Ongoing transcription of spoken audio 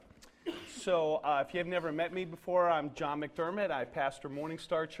If you have never met me before, I'm John McDermott. I pastor Morning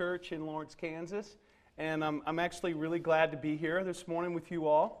Star Church in Lawrence, Kansas. And I'm actually really glad to be here this morning with you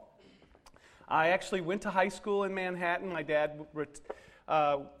all. I actually went to high school in Manhattan. My dad was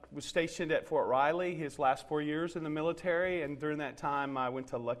stationed at Fort Riley his last 4 years in the military. And during that time, I went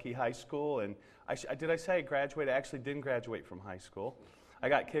to Lucky High School. And did I say I graduated? I actually didn't graduate from high school. I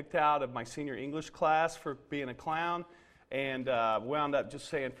got kicked out of my senior English class for being a clown. And wound up just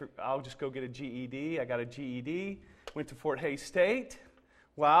saying, I'll just go get a GED. I got a GED, went to Fort Hays State.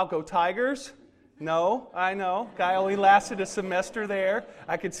 Wow, go Tigers. No, I know. Guy only lasted a semester there.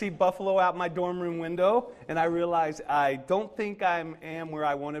 I could see Buffalo out my dorm room window, and I realized I don't think I am where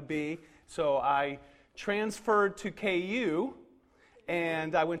I want to be. So I transferred to KU,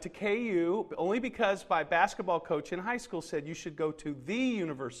 and I went to KU only because my basketball coach in high school said you should go to the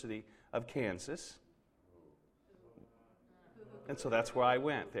University of Kansas. And so that's where I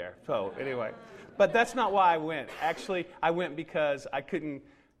went there. So anyway, but that's not why I went. Actually, I went because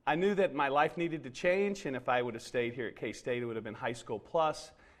I knew that my life needed to change, and if I would have stayed here at K-State, it would have been high school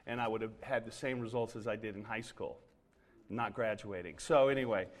plus, and I would have had the same results as I did in high school, not graduating. So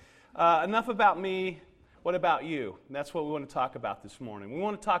anyway, enough about me. What about you? And that's what we want to talk about this morning. We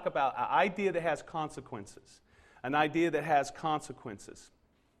want to talk about an idea that has consequences. An idea that has consequences.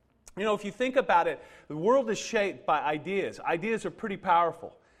 You know, if you think about it, the world is shaped by ideas. Ideas are pretty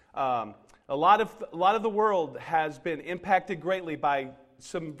powerful. A lot of the world has been impacted greatly by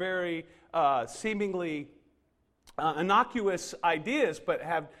some very seemingly innocuous ideas, but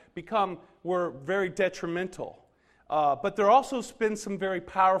were very detrimental. But there also been some very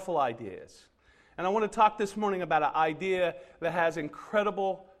powerful ideas. And I want to talk this morning about an idea that has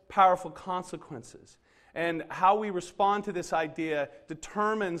incredible, powerful consequences. And how we respond to this idea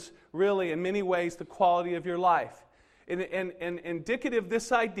determines, really, in many ways, the quality of your life. And indicative of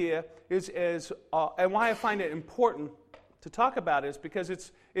this idea is and why I find it important to talk about it is because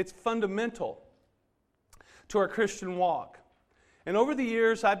it's fundamental to our Christian walk. And over the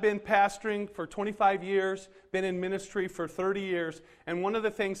years, I've been pastoring for 25 years, been in ministry for 30 years, and one of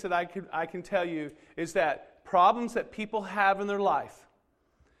the things that I can tell you is that problems that people have in their life,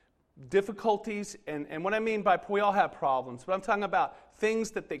 difficulties, and what I mean by we all have problems, but I'm talking about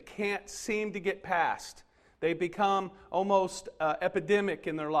things that they can't seem to get past. They become almost epidemic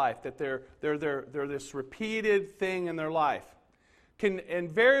in their life, that they're this repeated thing in their life. Can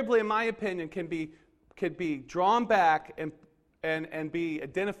invariably, in my opinion, could be drawn back and be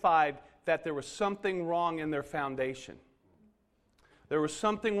identified that there was something wrong in their foundation. There was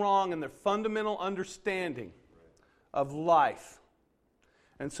something wrong in their fundamental understanding of life.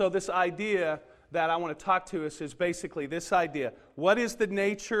 And so this idea that I want to talk to us is basically this idea. What is the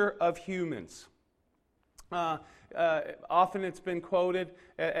nature of humans? Often it's been quoted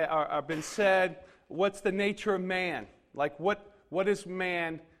or been said, what's the nature of man? Like what is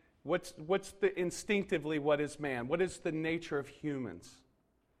man? What's the instinctively what is man? What is the nature of humans?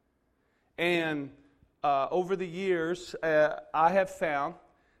 And over the years, I have found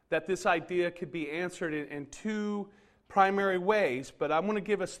that this idea could be answered in two primary ways, but I'm going to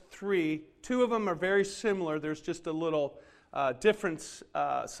give us three. Two of them are very similar. There's just a little difference,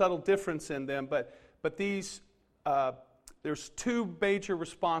 subtle difference in them, but these there's two major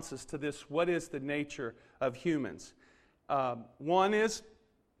responses to this. What is the nature of humans? One is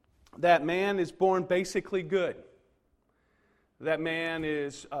that man is born basically good. That man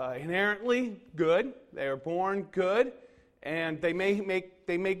is inherently good. They are born good, and they may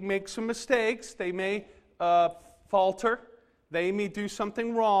make some mistakes. They may falter. They may do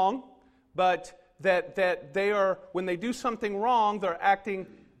something wrong, but that they are, when they do something wrong, they're acting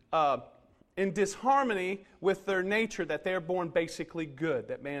in disharmony with their nature, that they're born basically good,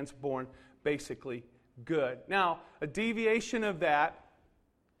 that man's born basically good. Now, a deviation of that,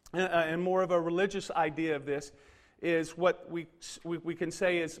 and more of a religious idea of this, is what we can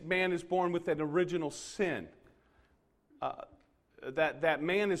say is man is born with an original sin. That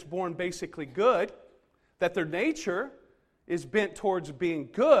man is born basically good, that their nature is bent towards being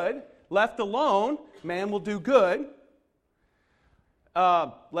good. Left alone, man will do good.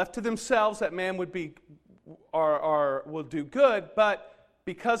 Left to themselves, that man would be will do good. But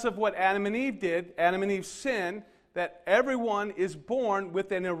because of what Adam and Eve did, Adam and Eve sinned, that everyone is born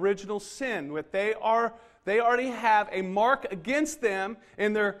with an original sin. That they already have a mark against them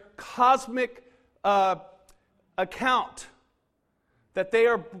in their cosmic account. That they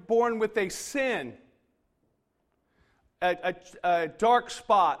are born with a sin. A dark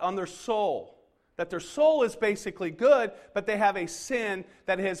spot on their soul. That their soul is basically good, but they have a sin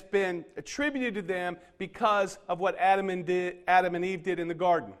that has been attributed to them because of what Adam and Eve did in the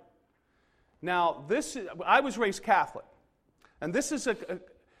garden. Now, I was raised Catholic, and this is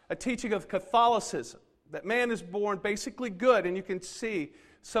a teaching of Catholicism, that man is born basically good, and you can see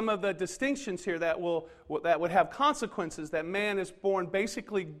some of the distinctions here that would have consequences, that man is born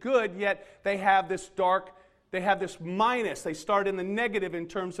basically good, yet they have this minus. They start in the negative in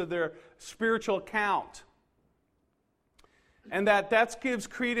terms of their spiritual account. And that gives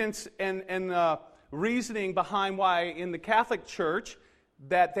credence and reasoning behind why in the Catholic Church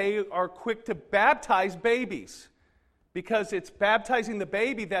that they are quick to baptize babies, because it's baptizing the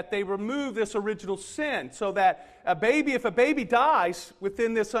baby that they remove this original sin, so that if a baby dies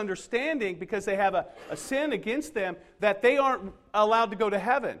within this understanding because they have a sin against them, that they aren't allowed to go to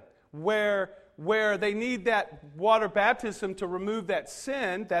heaven, where they need that water baptism to remove that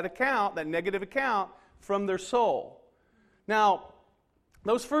sin, that negative account from their soul. Now,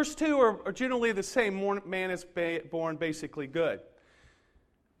 those first two are generally the same. Man is born basically good.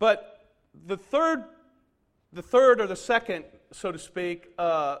 But the third or the second, so to speak,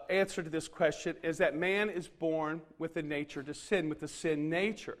 answer to this question is that man is born with the nature to sin, with the sin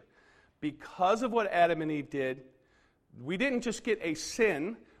nature. Because of what Adam and Eve did, we didn't just get a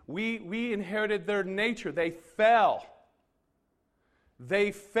sin, we inherited their nature. They fell.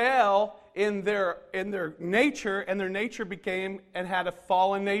 They fell in their nature, and their nature became and had a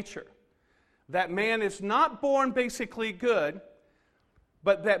fallen nature. That man is not born basically good,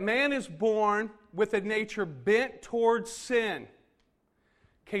 but that man is born with a nature bent towards sin.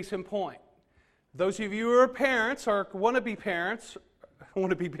 Case in point, those of you who are parents or want to be parents,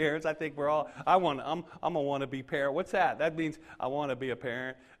 I think we're all. I'm a want to be parent. What's that? That means I want to be a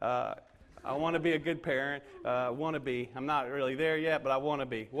parent. I want to be a good parent. Want to be. I'm not really there yet, but I want to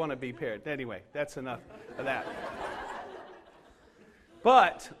be. Want to be parent. Anyway, that's enough of that.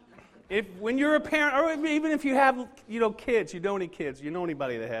 But when you're a parent, or even if you have kids, you know any kids, you know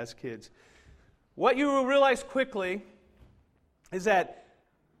anybody that has kids, what you will realize quickly is that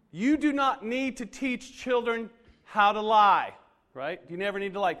you do not need to teach children how to lie, right? You never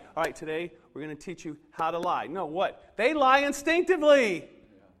need to all right, today we're going to teach you how to lie. No, what? They lie instinctively.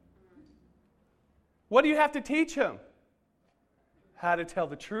 What do you have to teach them? How to tell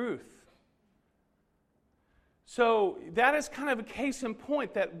the truth. So that is kind of a case in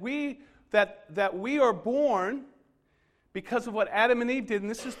point that we are born because of what Adam and Eve did, and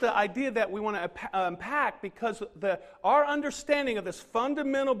this is the idea that we want to unpack, because our understanding of this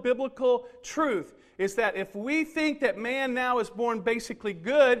fundamental biblical truth is that if we think that man now is born basically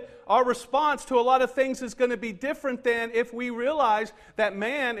good, our response to a lot of things is going to be different than if we realize that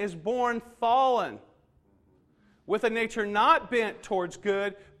man is born fallen, with a nature not bent towards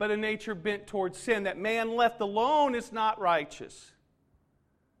good, but a nature bent towards sin, that man left alone is not righteous.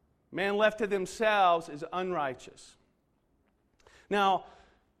 Man left to themselves is unrighteous. Now,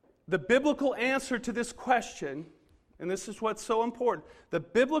 the biblical answer to this question, and this is what's so important, the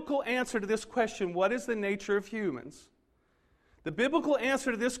biblical answer to this question, what is the nature of humans? The biblical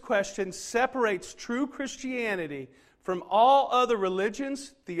answer to this question separates true Christianity from all other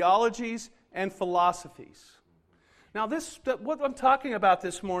religions, theologies, and philosophies. Now, what I'm talking about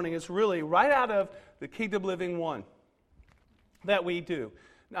this morning is really right out of the Kingdom Living 1 that we do,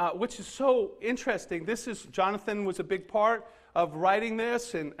 which is so interesting. Jonathan was a big part of writing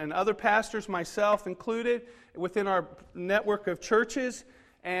this, and other pastors, myself included, within our network of churches.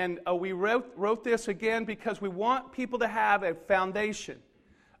 And we wrote this again because we want people to have a foundation,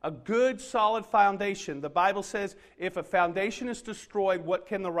 a good, solid foundation. The Bible says, if a foundation is destroyed, what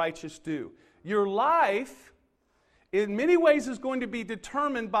can the righteous do? Your life, in many ways, is going to be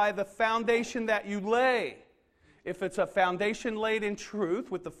determined by the foundation that you lay. If it's a foundation laid in truth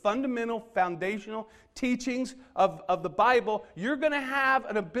with the fundamental foundational teachings of the Bible, you're going to have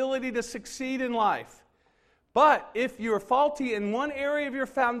an ability to succeed in life. But if you're faulty in one area of your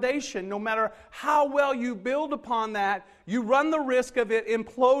foundation, no matter how well you build upon that, you run the risk of it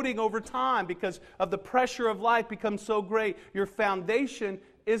imploding over time because of the pressure of life becomes so great. Your foundation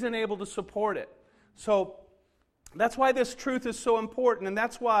isn't able to support it. So that's why this truth is so important, and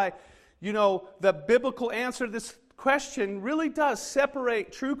that's why the biblical answer to this question really does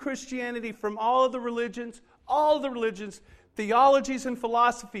separate true Christianity from all of the religions, theologies, and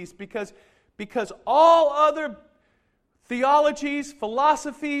philosophies, because all other theologies,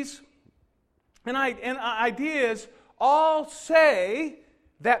 philosophies, and ideas all say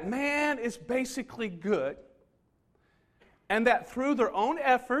that man is basically good, and that through their own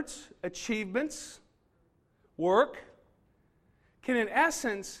efforts, achievements, work, can in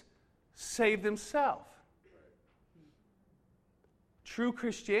essence save themselves. True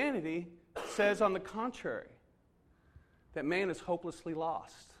Christianity says, on the contrary, that man is hopelessly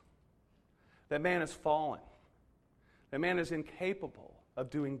lost. that man is fallen, that man is incapable of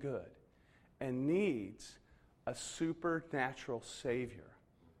doing good and needs a supernatural Savior,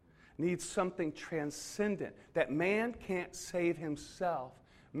 needs something transcendent, that man can't save himself.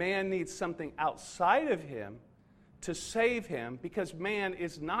 Man needs something outside of him to save him, because man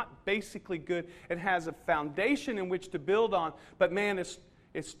is not basically good and has a foundation in which to build on, but man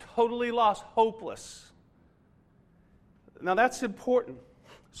is totally lost, hopeless. Now that's important.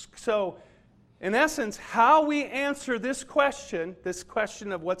 So, in essence, how we answer this question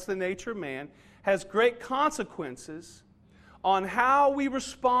of what's the nature of man, has great consequences on how we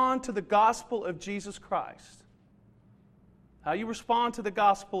respond to the gospel of Jesus Christ. How you respond to the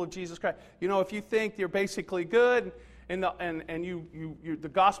gospel of Jesus Christ. You know, if you think you're basically good and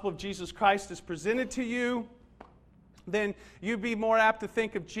the gospel of Jesus Christ is presented to you, then you'd be more apt to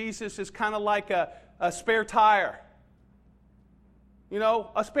think of Jesus as kind of like a spare tire. You know,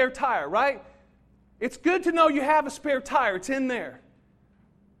 a spare tire, right? It's good to know you have a spare tire. It's in there.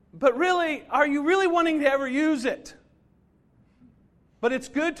 But really, are you really wanting to ever use it? But it's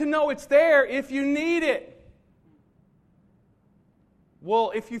good to know it's there if you need it.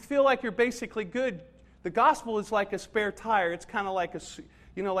 Well, if you feel like you're basically good, the gospel is like a spare tire. It's kind of like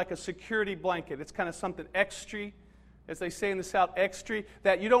a security blanket. It's kind of something extra, as they say in the South, extra,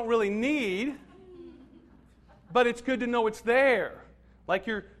 that you don't really need, but it's good to know it's there. Like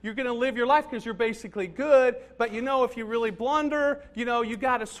you're going to live your life because you're basically good, but you know if you really blunder, you know you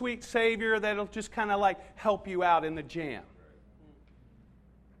got a sweet Savior that'll just kind of like help you out in the jam.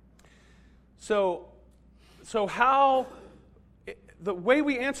 So how the way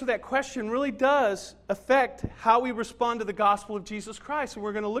we answer that question really does affect how we respond to the gospel of Jesus Christ, and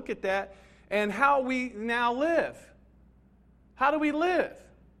we're going to look at that and how we now live. How do we live?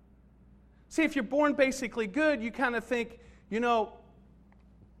 See, if you're born basically good, you kind of think, you know,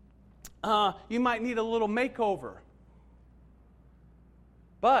 you might need a little makeover.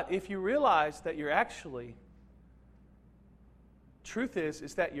 But if you realize that you're actually, truth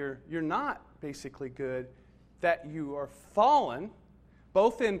is that you're not basically good, that you are fallen,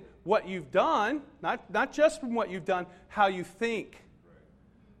 both in what you've done, not just from what you've done, how you think,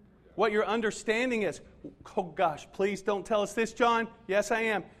 what your understanding is. Oh gosh, please don't tell us this, John. Yes, I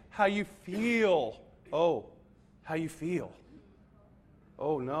am. How you feel. Oh, how you feel.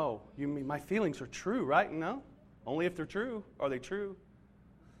 Oh no, you mean my feelings are true, right? No, only if they're true. Are they true?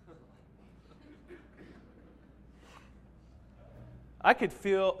 I could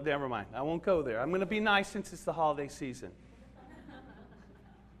feel, never mind, I won't go there. I'm going to be nice since it's the holiday season.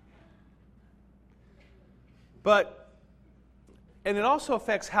 And it also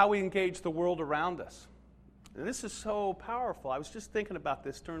affects how we engage the world around us. And this is so powerful. I was just thinking about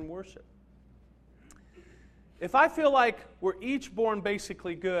this during worship. If I feel like we're each born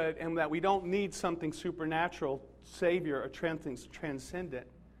basically good and that we don't need something supernatural, Savior, or transcendent,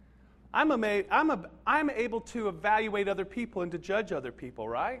 I'm able to evaluate other people and to judge other people,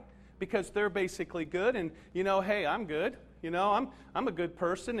 right? Because they're basically good, and you know, hey, I'm good. You know, I'm a good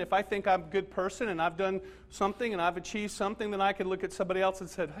person. If I think I'm a good person and I've done something and I've achieved something, then I can look at somebody else and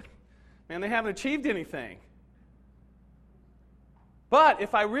say, man, they haven't achieved anything. But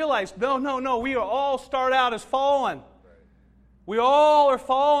if I realize, no, we all start out as fallen. We all are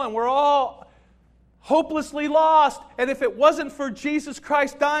fallen. We're all hopelessly lost. And if it wasn't for Jesus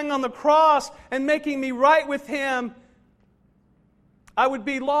Christ dying on the cross and making me right with Him, I would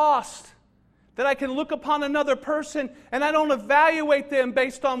be lost. That I can look upon another person and I don't evaluate them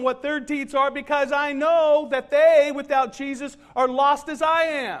based on what their deeds are, because I know that they, without Jesus, are lost as I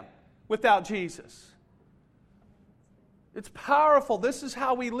am without Jesus. It's powerful. This is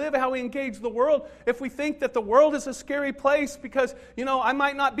how we live, how we engage the world. If we think that the world is a scary place because, you know, I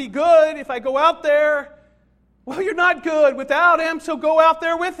might not be good if I go out there. Well, you're not good without Him, so go out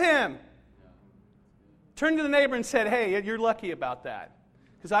there with Him. Turn to the neighbor and say, hey, you're lucky about that.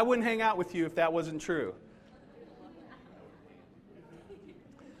 Because I wouldn't hang out with you if that wasn't true.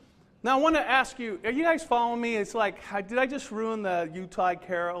 Now, I want to ask you, are you guys following me? It's like, did I just ruin the Yuletide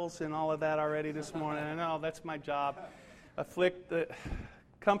carols and all of that already this morning? I know, that's my job.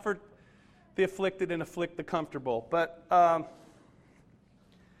 Comfort the afflicted and afflict the comfortable. But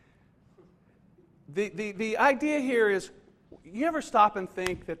the idea here is, you ever stop and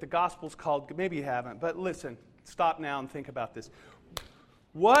think that the gospel's called, maybe you haven't, but listen, stop now and think about this.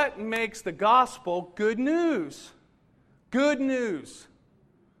 What makes the gospel good news? Good news.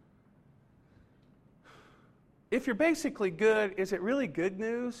 If you're basically good, is it really good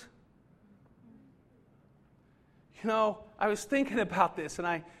news? You know, I was thinking about this, and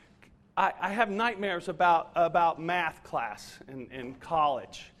I have nightmares about math class in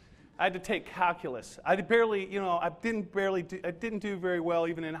college. I had to take calculus. I didn't do very well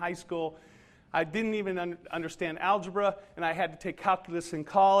even in high school. I didn't even understand algebra, and I had to take calculus in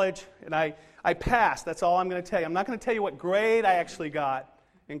college, and I passed. That's all I'm going to tell you. I'm not going to tell you what grade I actually got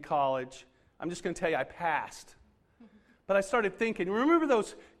in college. I'm just going to tell you I passed. But I started thinking, remember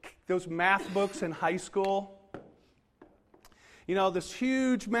those math books in high school? You know, this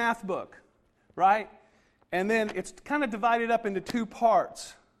huge math book, right? And then it's kind of divided up into two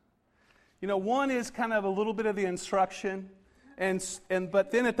parts. You know, one is kind of a little bit of the instruction,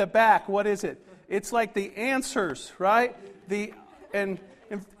 but then at the back, what is it? It's like the answers, right? And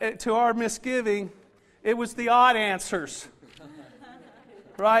to our misgiving, it was the odd answers,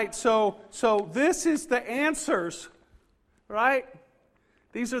 right? So this is the answers, right?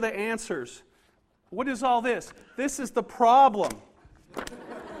 These are the answers. What is all this? This is the problem.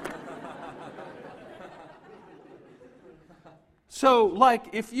 So, like,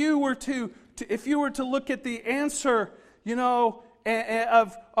 if you were to look at the answer, you know,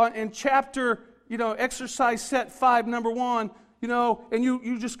 in chapter, you know, exercise set 5, number 1, you know, and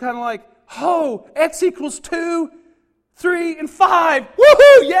you just kind of like, oh, x equals 2, 3, and 5.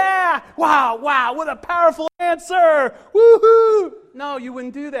 Woohoo! Yeah! Wow! What a powerful answer! Woohoo! No, you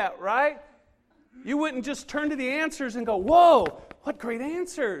wouldn't do that, right? You wouldn't just turn to the answers and go, whoa, what great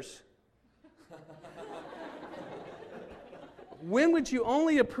answers. When would you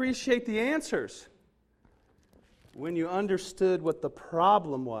only appreciate the answers? When you understood what the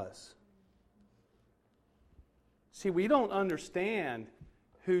problem was. See, we don't understand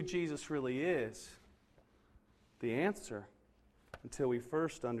who Jesus really is, the answer, until we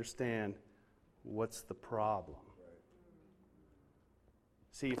first understand what's the problem.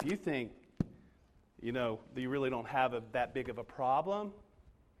 See, if you think, you know, that you really don't have that big of a problem,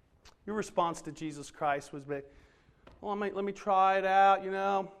 your response to Jesus Christ was, well, let me try it out, you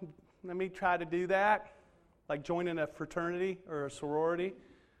know. Let me try to do that. Like joining a fraternity or a sorority,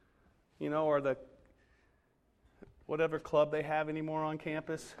 you know, or the whatever club they have anymore on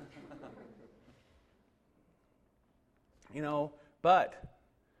campus. You know, but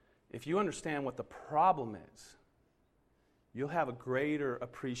if you understand what the problem is, you'll have a greater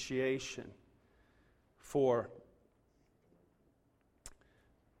appreciation for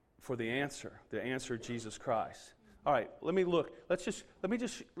the answer Jesus Christ. All right, let me look. Let's just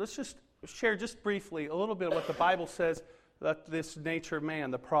share just briefly a little bit of what the Bible says about this nature of man,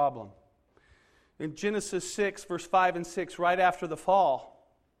 the problem. In Genesis 6, verse 5 and 6, right after the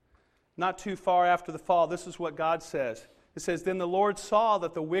fall, not too far after the fall, this is what God says. It says, "Then the Lord saw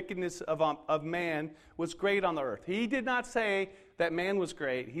that the wickedness of man was great on the earth." He did not say that man was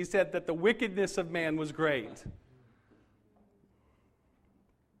great. He said that the wickedness of man was great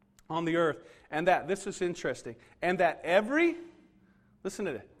on the earth. And that, this is interesting, and that listen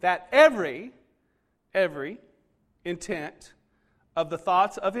to this, that every intent of the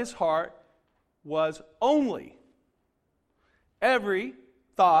thoughts of his heart was only, every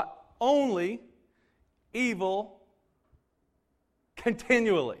thought only, evil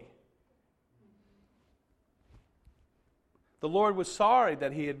continually. The Lord was sorry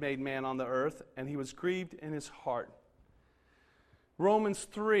that he had made man on the earth, and he was grieved in his heart. Romans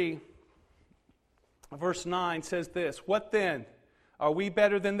 3, verse 9 says this, "What then? Are we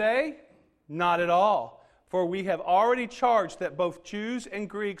better than they? Not at all. For we have already charged that both Jews and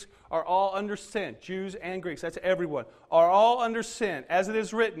Greeks are all under sin." Jews and Greeks, that's everyone, are all under sin. As it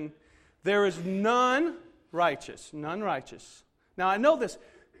is written, "There is none righteous." None righteous. Now I know this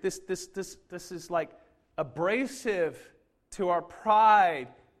is like abrasive to our pride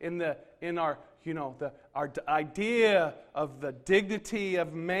in our our idea of the dignity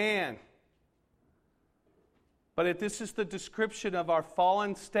of man. But this is the description of our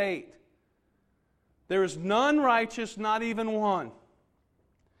fallen state. There is none righteous, not even one.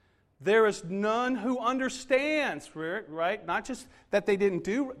 There is none who understands, right? Not just that they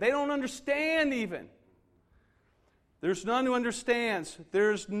don't understand even. There's none who understands.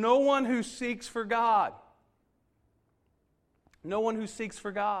 There's no one who seeks for God. No one who seeks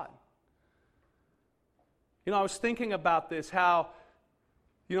for God. You know, I was thinking about this, how,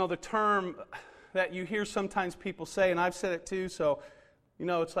 you know, the term that you hear sometimes people say, and I've said it too, so, you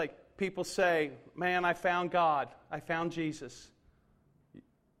know, it's like people say, "Man, I found God. I found Jesus."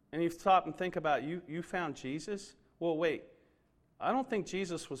 And you stop and think about it. You found Jesus? Well, wait. I don't think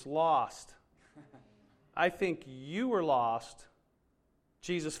Jesus was lost. I think you were lost.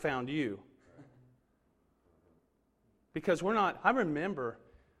 Jesus found you. Because we're not, I remember,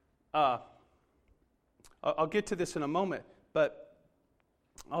 I'll get to this in a moment, but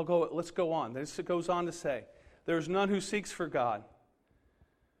let's go on. This goes on to say, "There is none who seeks for God.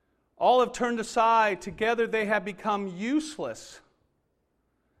 All have turned aside. Together they have become useless.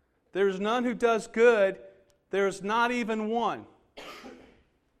 There is none who does good. There is not even one.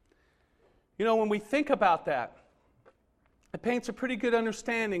 You know, when we think about that, it paints a pretty good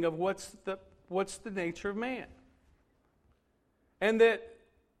understanding of what's the nature of man. And that,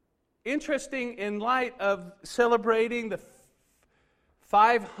 interesting in light of celebrating the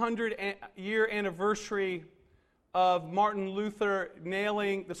 500-year anniversary of Martin Luther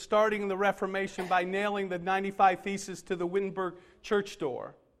starting the Reformation by nailing the 95 Theses to the Wittenberg church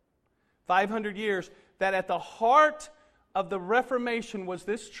door. 500 years, that at the heart of the Reformation was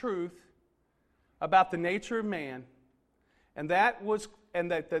this truth about the nature of man, and that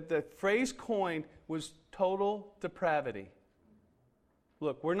the phrase coined was total depravity.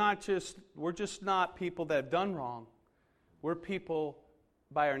 Look, we're just not people that have done wrong. We're people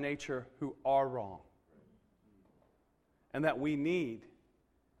by our nature who are wrong. And that we need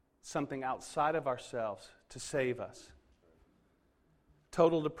something outside of ourselves to save us.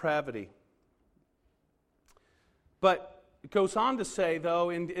 Total depravity. But it goes on to say, though,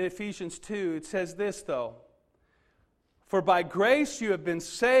 in Ephesians 2, it says this, though. For by grace you have been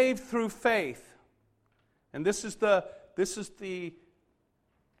saved through faith. And this is the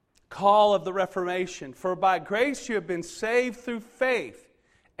call of the Reformation. For by grace you have been saved through faith,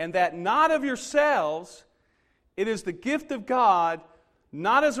 and that not of yourselves, it is the gift of God,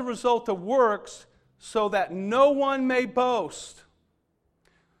 not as a result of works, so that no one may boast.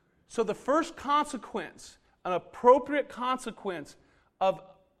 So the first consequence, an appropriate consequence of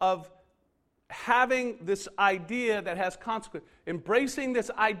having this idea that has consequence, embracing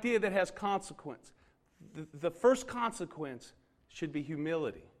this idea that has consequence, the first consequence should be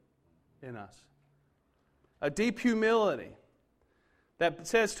humility in us. A deep humility that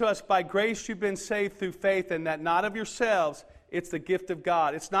says to us, by grace you've been saved through faith, and that not of yourselves, it's the gift of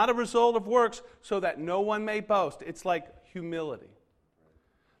God. It's not a result of works, so that no one may boast. It's like humility.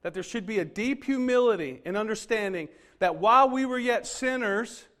 That there should be a deep humility in understanding that while we were yet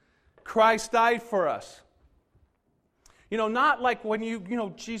sinners, Christ died for us. You know, not like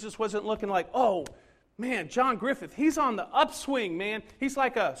when Jesus wasn't looking like, oh, man, John Griffith, he's on the upswing, man. He's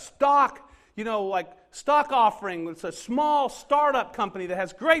like a stock offering. It's a small startup company that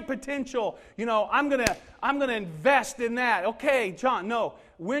has great potential. I'm gonna invest in that. Okay, John, no.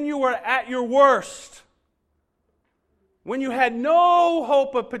 When you were at your worst, when you had no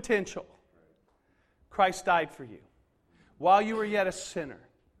hope of potential, Christ died for you. While you were yet a sinner,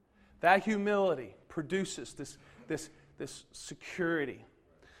 that humility produces this security.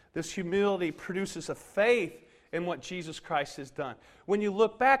 This humility produces a faith in what Jesus Christ has done. When you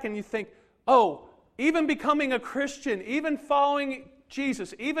look back and you think, oh, even becoming a Christian, even following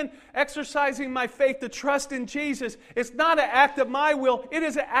Jesus, even exercising my faith to trust in Jesus, it's not an act of my will, it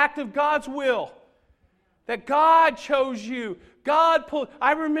is an act of God's will. That God chose you.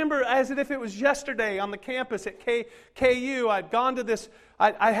 I remember as if it was yesterday on the campus at KU, I'd gone to this,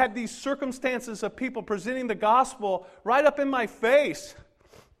 I had these circumstances of people presenting the gospel right up in my face.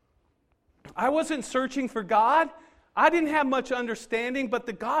 I wasn't searching for God. I didn't have much understanding, but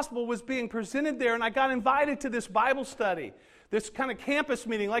the gospel was being presented there, and I got invited to this Bible study, this kind of campus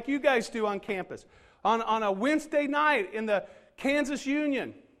meeting like you guys do on campus, on a Wednesday night in the Kansas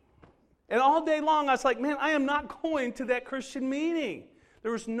Union. And all day long, I was like, man, I am not going to that Christian meeting.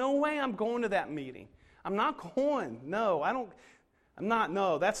 There was no way I'm going to that meeting. I'm not going. No,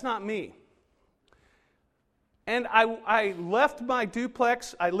 no, that's not me. And I left my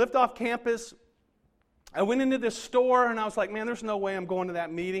duplex. I lived off campus. I went into this store, and I was like, man, there's no way I'm going to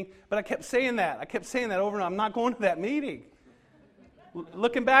that meeting. But I kept saying that. Over and over. I'm not going to that meeting.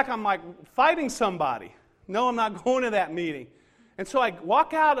 Looking back, I'm like fighting somebody. No, I'm not going to that meeting. And so I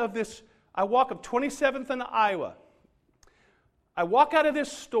walk up 27th and Iowa. I walk out of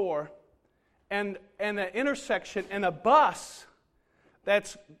this store and an intersection, and a bus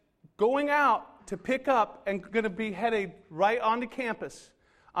that's going out to pick up and going to be headed right onto campus.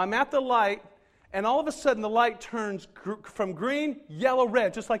 I'm at the light, and all of a sudden the light turns from green, yellow,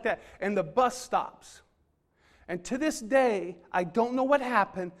 red, just like that, and the bus stops. And to this day, I don't know what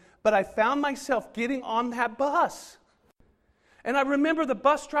happened, but I found myself getting on that bus. And I remember the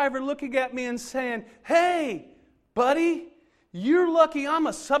bus driver looking at me and saying, hey, buddy, you're lucky I'm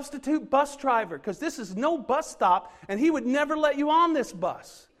a substitute bus driver, because this is no bus stop, and he would never let you on this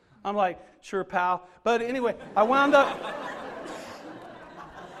bus. I'm like, sure, pal. But anyway, I wound up,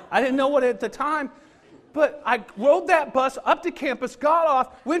 I didn't know what at the time, but I rode that bus up to campus, got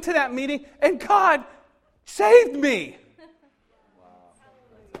off, went to that meeting, and God saved me. Wow.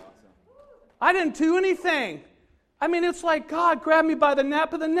 That's awesome. I didn't do anything. I mean, it's like God grabbed me by the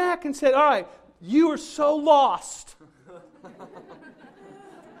nape of the neck and said, all right, you are so lost.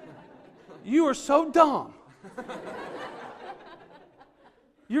 You are so dumb.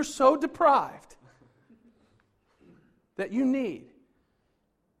 You're so deprived that you need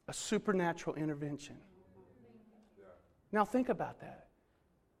a supernatural intervention. Now think about that.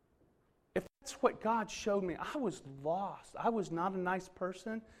 If that's what God showed me, I was lost. I was not a nice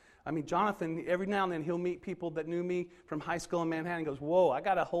person. I mean, Jonathan, every now and then he'll meet people that knew me from high school in Manhattan and goes, whoa, I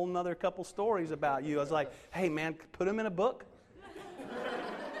got a whole nother couple stories about you. I was like, hey man, put them in a book.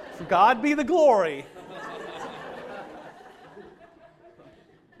 For God be the glory.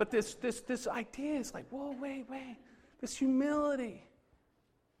 But this idea is like, whoa, wait. This humility.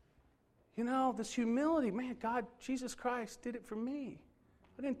 You know, this humility, man, God, Jesus Christ did it for me.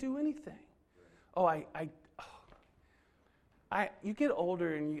 I didn't do anything. You get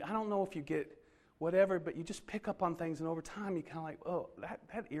older and I don't know if you get whatever, but you just pick up on things, and over time you kind of like, oh,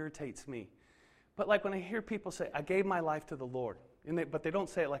 that irritates me. But like when I hear people say, I gave my life to the Lord, but they don't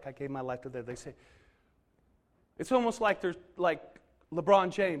say it like I gave my life to the Lord. They say, it's almost like there's like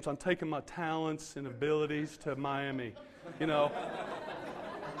LeBron James, I'm taking my talents and abilities to Miami, you know.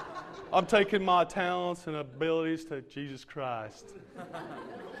 I'm taking my talents and abilities to Jesus Christ.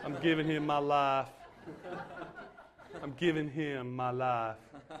 I'm giving him my life. I'm giving him my life.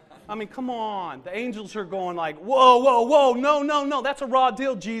 I mean, come on. The angels are going like, whoa, no, that's a raw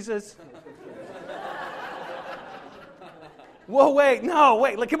deal, Jesus. Whoa, wait.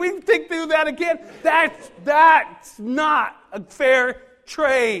 Like, can we think through that again? That's not a fair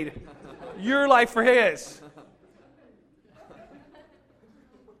trade. Your life for his.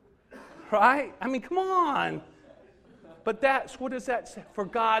 Right? I mean, come on. But what does that say? For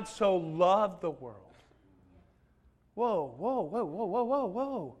God so loved the world.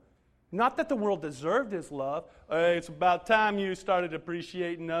 Whoa. Not that the world deserved his love. Hey, it's about time you started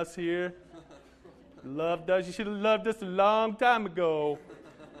appreciating us here. Loved us. You should have loved us a long time ago.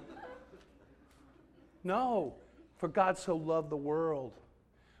 No. For God so loved the world.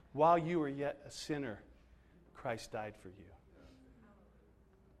 While you were yet a sinner, Christ died for you.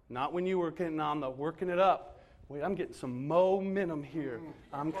 Not when you were getting on the working it up. Wait, I'm getting some momentum here.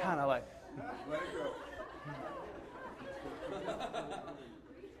 I'm kind of like... Let it go.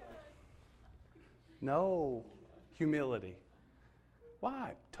 No. Humility.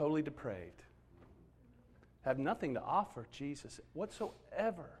 Why? Totally depraved. Have nothing to offer Jesus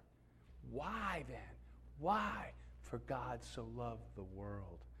whatsoever. Why then? Why? For God so loved the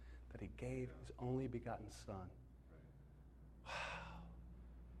world that he gave his only begotten Son. Wow.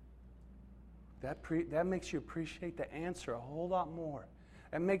 That makes you appreciate the answer a whole lot more.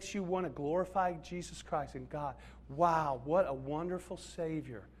 It makes you want to glorify Jesus Christ and God. Wow, what a wonderful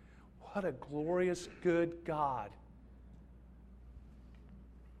Savior. What a glorious, good God.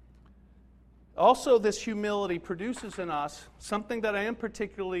 Also, this humility produces in us something that I am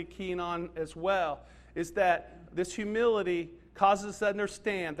particularly keen on as well, is that this humility causes us to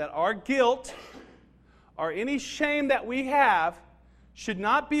understand that our guilt or any shame that we have should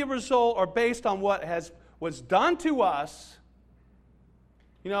not be a result or based on what was done to us.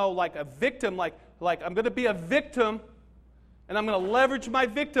 You know, like a victim, like I'm going to be a victim and I'm going to leverage my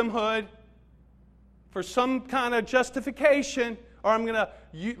victimhood for some kind of justification, or I'm going to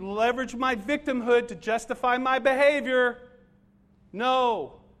leverage my victimhood to justify my behavior.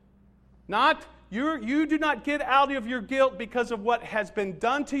 No. You do not get out of your guilt because of what has been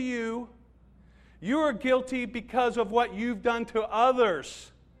done to you. You are guilty because of what you've done to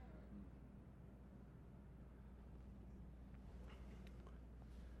others.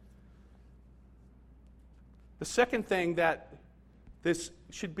 The second thing that this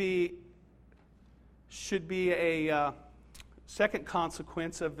should be a second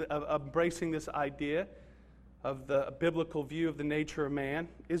consequence of embracing this idea of the biblical view of the nature of man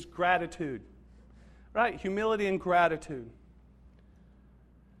is gratitude. Right? Humility and gratitude.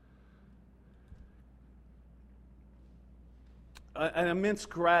 An immense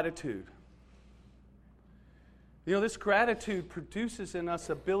gratitude. You know, this gratitude produces in us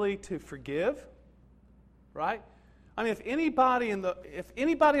ability to forgive. Right? I mean, if anybody on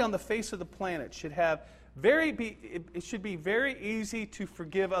the face of the planet should have it should be very easy to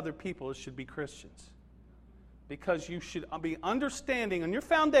forgive other people, it should be Christians. Because you should be understanding on your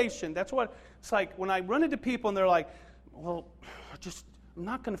foundation. That's what it's like when I run into people and they're like, well, I'm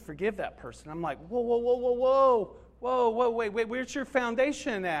not going to forgive that person. I'm like, whoa, wait, where's your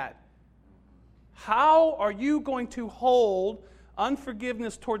foundation at? How are you going to hold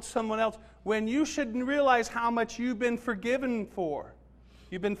unforgiveness towards someone else when you should realize how much you've been forgiven for?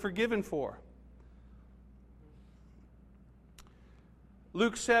 You've been forgiven for.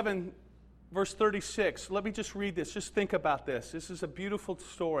 Luke 7, verse 36. Let me just read this. Just think about this. This is a beautiful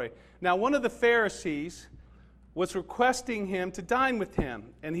story. Now, one of the Pharisees was requesting him to dine with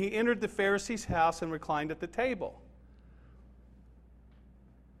him, and he entered the Pharisee's house and reclined at the table.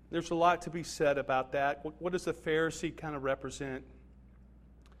 There's a lot to be said about that. What does the Pharisee kind of represent?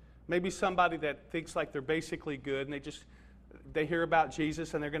 Maybe somebody that thinks like they're basically good, and they hear about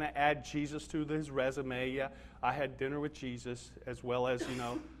Jesus, and they're going to add Jesus to his resume. Yeah, I had dinner with Jesus, as well as,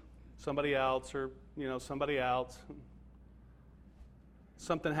 somebody else or, somebody else.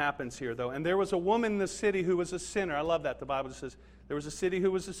 Something happens here, though. And there was a woman in the city who was a sinner. I love that. The Bible says there was a city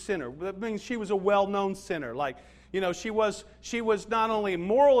who was a sinner. That means she was a well-known sinner. Like, she was not only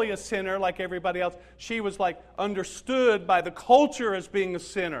morally a sinner like everybody else, she was like understood by the culture as being a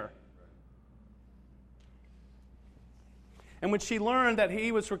sinner. And when she learned that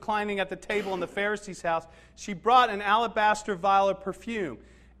he was reclining at the table in the Pharisee's house, she brought an alabaster vial of perfume.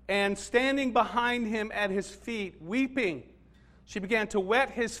 And standing behind him at his feet, weeping, she began to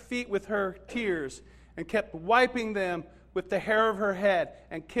wet his feet with her tears and kept wiping them with the hair of her head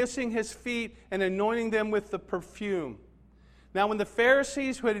and kissing his feet and anointing them with the perfume. Now when the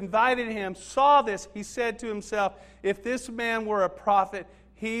Pharisees who had invited him saw this, he said to himself, if this man were a prophet,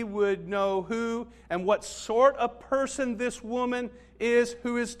 he would know who and what sort of person this woman is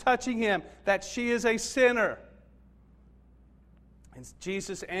who is touching him, that she is a sinner. And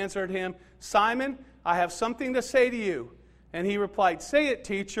Jesus answered him, Simon, I have something to say to you. And he replied, say it,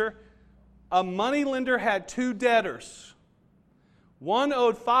 teacher. A moneylender had 2 debtors. One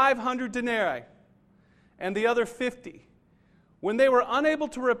owed 500 denarii and the other 50. When they were unable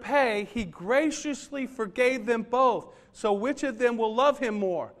to repay, he graciously forgave them both. So which of them will love him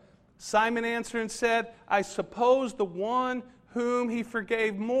more? Simon answered and said, I suppose the one whom he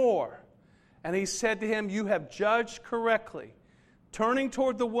forgave more. And he said to him, you have judged correctly. Turning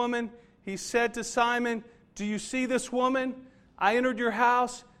toward the woman, he said to Simon, do you see this woman? I entered your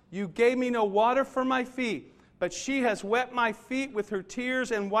house. You gave me no water for my feet, but she has wet my feet with her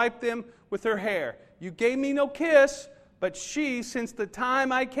tears and wiped them with her hair. You gave me no kiss, but she, since the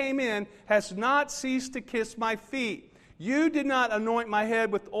time I came in, has not ceased to kiss my feet. You did not anoint my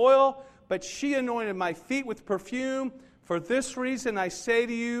head with oil, but she anointed my feet with perfume. For this reason I say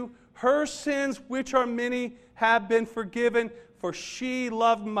to you, her sins, which are many, have been forgiven, for she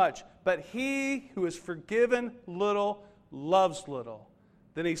loved much. But he who is forgiven little loves little.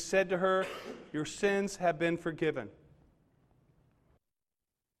 Then he said to her, your sins have been forgiven.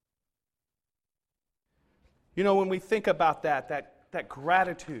 When we think about that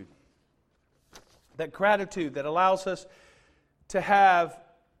gratitude that allows us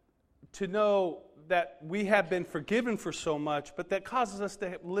to know that we have been forgiven for so much, but that causes us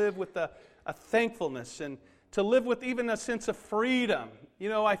to live with a thankfulness and to live with even a sense of freedom.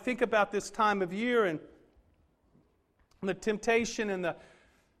 I think about this time of year and the temptation and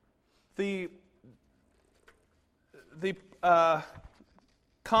the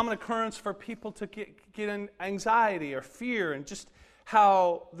common occurrence for people to get in anxiety or fear, and just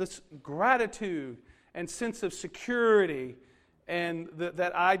how this gratitude and sense of security and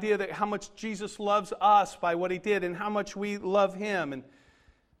that idea that how much Jesus loves us by what he did and how much we love him, and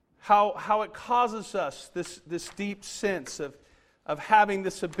how it causes us this deep sense of having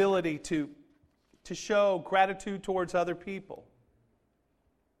this ability to show gratitude towards other people.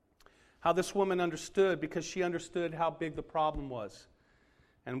 How this woman understood, because she understood how big the problem was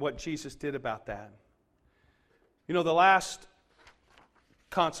and what Jesus did about that. The last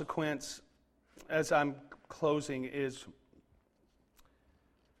consequence, as I'm closing, is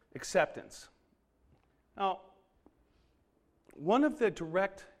acceptance. Now, one of the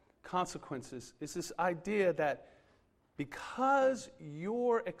direct consequences is this idea that because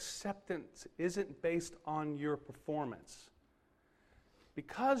your acceptance isn't based on your performance,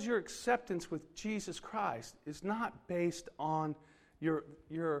 because your acceptance with Jesus Christ is not based on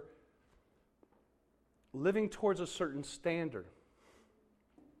your living towards a certain standard,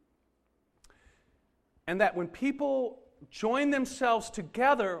 and that when people join themselves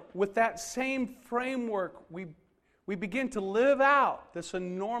together with that same framework, we begin to live out this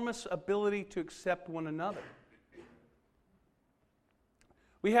enormous ability to accept one another.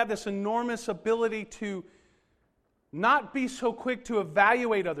 We have this enormous ability to not be so quick to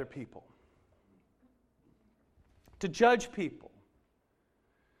evaluate other people, to judge people,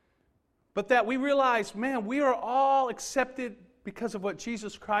 but that we realize, man, we are all accepted because of what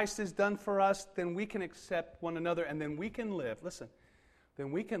Jesus Christ has done for us. Then we can accept one another, and then we can live,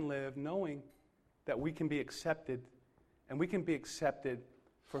 then we can live knowing that we can be accepted, and we can be accepted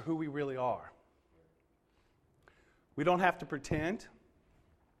for who we really are. We don't have to pretend.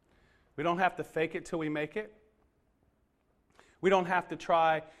 We don't have to fake it till we make it. We don't have to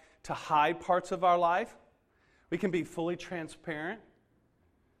try to hide parts of our life. We can be fully transparent.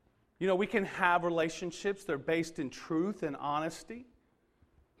 We can have relationships that are based in truth and honesty.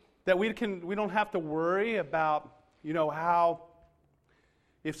 That we don't have to worry about, how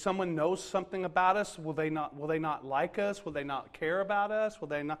if someone knows something about us, will they not like us? Will they not care about us? Will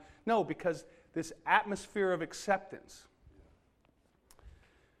they not? No, because this atmosphere of acceptance.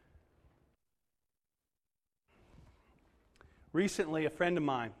 Recently, a friend of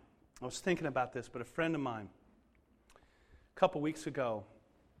mine, I was thinking about this, but a friend of mine, a couple weeks ago,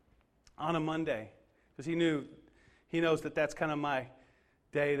 on a Monday, because he knows that that's kind of my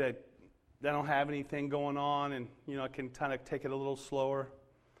day that I don't have anything going on, and I can kind of take it a little slower.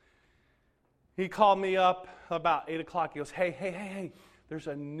 He called me up about 8 o'clock. He goes, hey, there's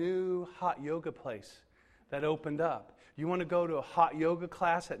a new hot yoga place that opened up. You want to go to a hot yoga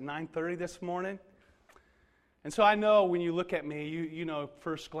class at 9:30 this morning? And so I know when you look at me, you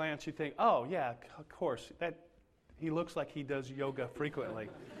first glance, you think, oh, yeah, of course. He looks like he does yoga frequently.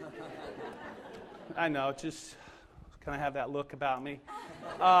 I know, just kind of have that look about me.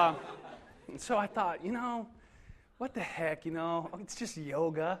 And so I thought, what the heck, it's just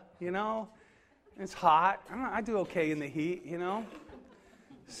yoga, It's hot. I do okay in the heat,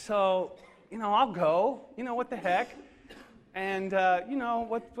 So, I'll go. What the heck? And,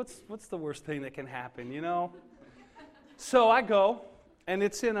 what's the worst thing that can happen, So I go, and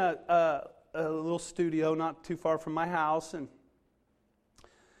it's in a little studio not too far from my house,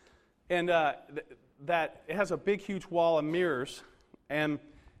 and that it has a big, huge wall of mirrors, and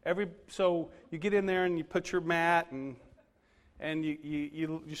so you get in there and you put your mat, and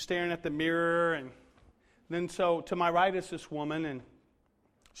you're staring at the mirror, and then so to my right is this woman, and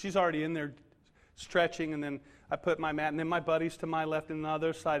she's already in there stretching, and then I put my mat, and then my buddies to my left, and on the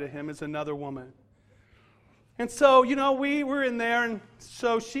other side of him is another woman. And so, we were in there, and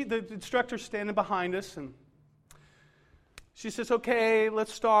so the instructor's standing behind us, and she says, okay,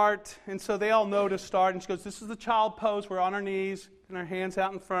 let's start. And so they all know to start, and she goes, this is the child pose. We're on our knees, and our hands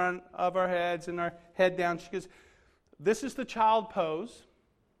out in front of our heads, and our head down. She goes, this is the child pose.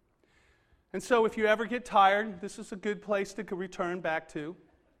 And so if you ever get tired, this is a good place to return back to.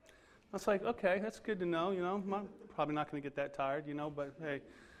 I was like, okay, that's good to know, I'm probably not going to get that tired, but hey,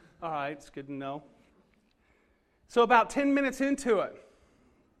 all right, it's good to know. So about 10 minutes into it,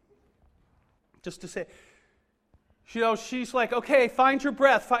 just to say, she's like, okay, find your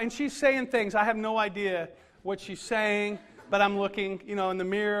breath. And she's saying things. I have no idea what she's saying, but I'm looking, in the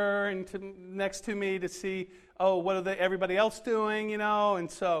mirror and next to me to see, what are everybody else doing, And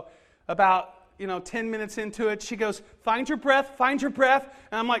so about, 10 minutes into it, she goes, find your breath.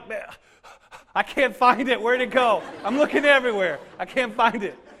 And I'm like, I can't find it. Where'd it go? I'm looking everywhere. I can't find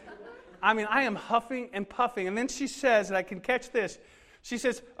it. I am huffing and puffing. And then she says, and I can catch this, she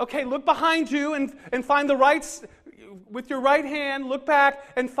says, okay, look behind you and find the right, with your right hand, look back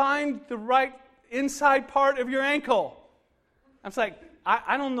and find the right inside part of your ankle. I was like,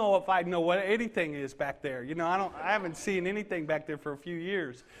 I don't know if I know what anything is back there. I haven't seen anything back there for a few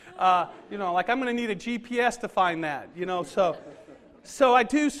years. I'm going to need a GPS to find that, So I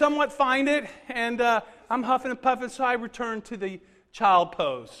do somewhat find it, and I'm huffing and puffing, so I return to the child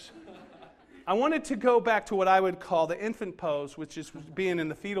pose. I wanted to go back to what I would call the infant pose, which is being in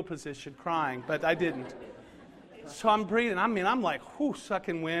the fetal position, crying, but I didn't. So I'm breathing. I'm like,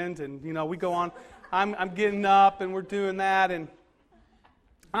 sucking wind, and, we go on. I'm getting up, and we're doing that, and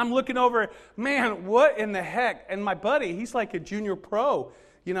I'm looking over, man, what in the heck? And my buddy, he's like a junior pro,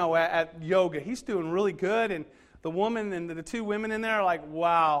 at yoga. He's doing really good, and the woman and the two women in there are like,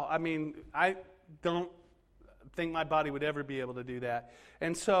 wow. I don't think my body would ever be able to do that.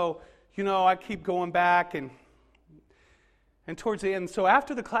 And so, I keep going back, and towards the end, so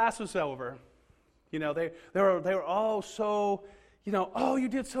after the class was over, they were all so, oh, you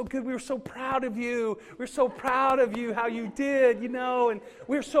did so good. We were so proud of you. We're so proud of you, how you did, and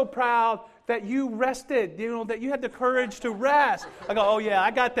we're so proud that you rested, that you had the courage to rest. I go, oh, yeah,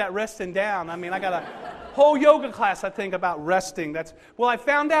 I got that resting down. I got a whole yoga class, I think, about resting. I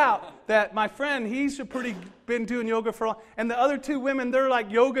found out that my friend, he's been doing yoga for a while, and the other two women, they're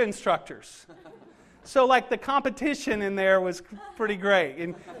like yoga instructors. So, the competition in there was pretty great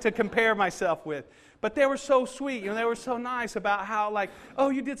and to compare myself with. But they were so sweet, they were so nice about how, oh,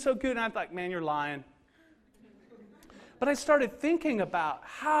 you did so good. And I thought, man, you're lying. But I started thinking about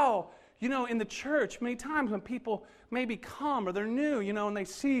how, in the church, many times when people maybe come or they're new, and they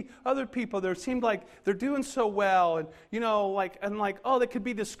see other people, there seemed like they're doing so well, and, oh, that could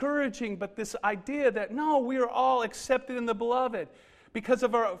be discouraging, but this idea that, no, we are all accepted in the beloved. because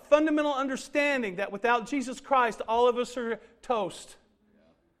of our fundamental understanding that without Jesus Christ, all of us are toast.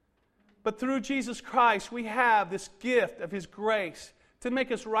 But through Jesus Christ, we have this gift of His grace to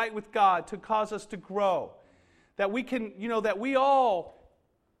make us right with God, to cause us to grow. That we can, that we all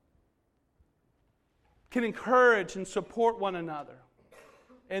can encourage and support one another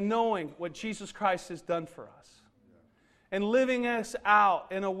in knowing what Jesus Christ has done for us. And living us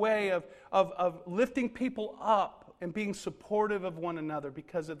out in a way of lifting people up and being supportive of one another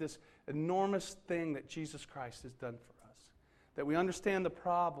because of this enormous thing that Jesus Christ has done for us. That we understand the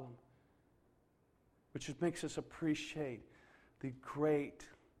problem, which makes us appreciate the great,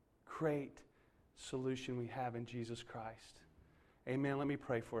 great solution we have in Jesus Christ. Amen. Let me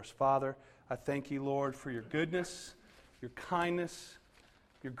pray for us. Father, I thank You, Lord, for Your goodness, Your kindness,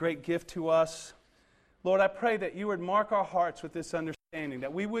 Your great gift to us. Lord, I pray that You would mark our hearts with this understanding,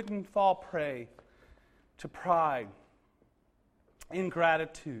 that we wouldn't fall prey to pride,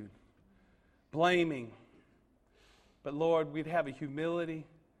 ingratitude, blaming. But Lord, we'd have a humility,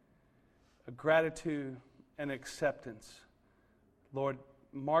 a gratitude, and acceptance. Lord,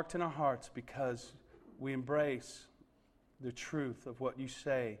 marked in our hearts because we embrace the truth of what You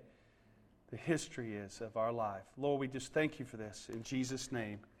say the history is of our life. Lord, we just thank You for this. In Jesus'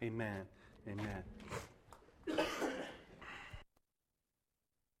 name, amen. Amen.